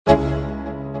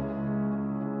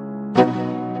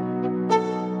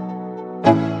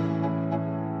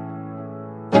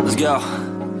Yo,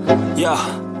 yo,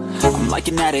 I'm like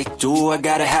an addict, do I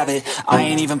gotta have it. I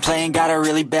ain't even playing, got a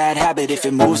really bad habit. If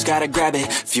it moves, gotta grab it,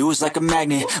 fuse like a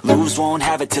magnet. Lose, won't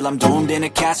have it till I'm doomed in a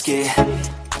casket.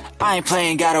 I ain't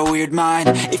playing, got a weird mind.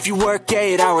 If you work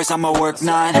 8 hours, I'ma work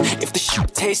 9. If the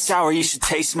shit tastes sour, you should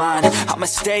taste mine. I'ma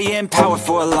stay in power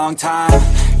for a long time.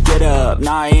 Get up,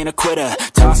 nah, I ain't a quitter.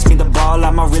 Toss me the ball,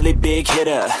 I'm a really big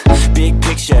hitter. Big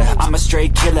picture, I'm a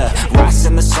straight killer.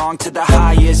 Rising the song to the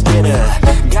highest bidder.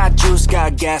 Got juice,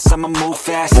 got gas, I'ma move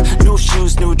fast. New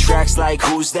shoes, new tracks, like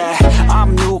who's that?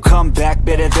 I'm new, come back,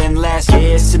 better than last.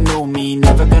 Yeah, it's a new me,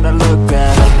 never gonna look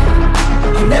back.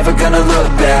 I'm never gonna look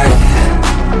back.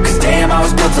 Cause damn, I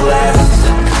was built to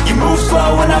last. You move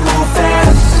slow and I move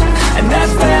fast, and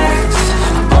that's facts.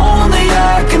 Only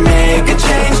I can make a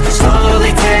change.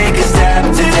 Slowly take a step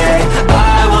today.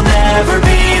 I will never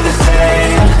be the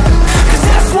same. Cause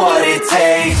that's what it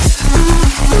takes.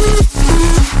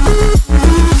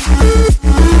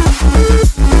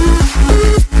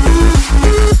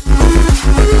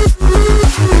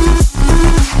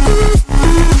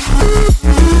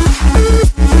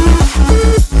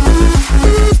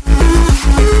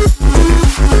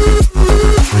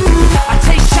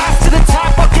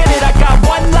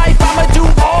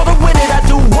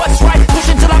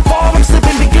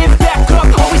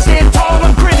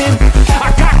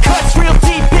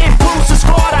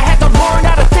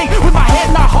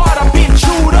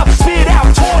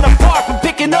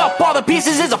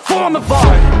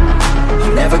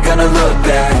 I'm never gonna look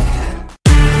back.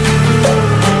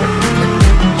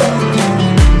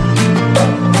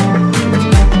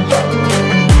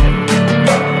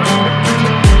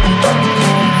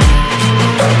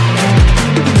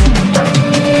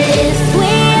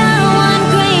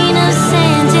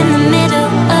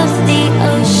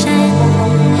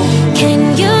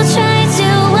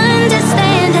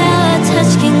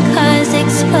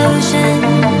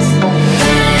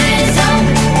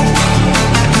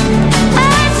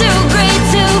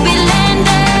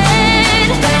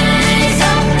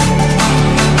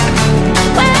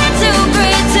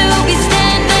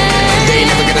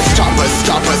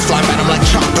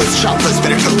 Choppers,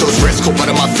 better cook those risks. Cold blood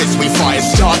in my fists, we fire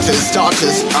starters.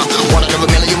 One out of a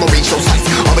million will reach those heights.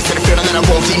 Always had a feeling that I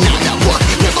won't deny that work.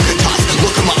 Never could toss.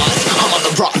 Look in my eyes, I'm on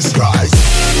the rise.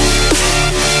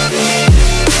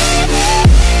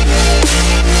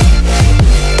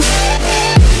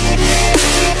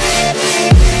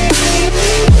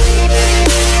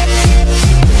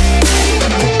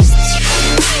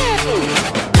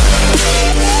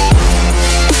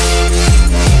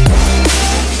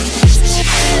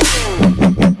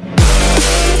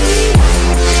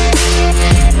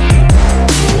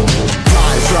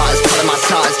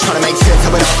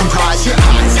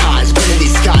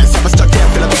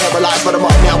 But I'm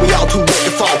up now, we all too late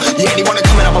to fall. Yeah, anyone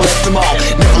coming up, I'll lift them all.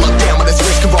 Never look down when this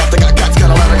risk involved. I got guts, got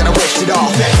a lot, I gotta wish it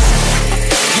off.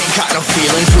 Ain't got no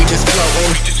feelings, we just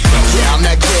flowing. Yeah, I'm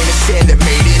that grain of sand that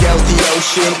made it out the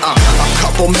ocean. A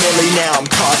couple million now, I'm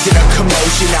causing a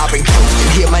commotion. I've been coasting,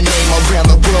 hear my name around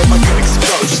the world like an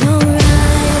explosion.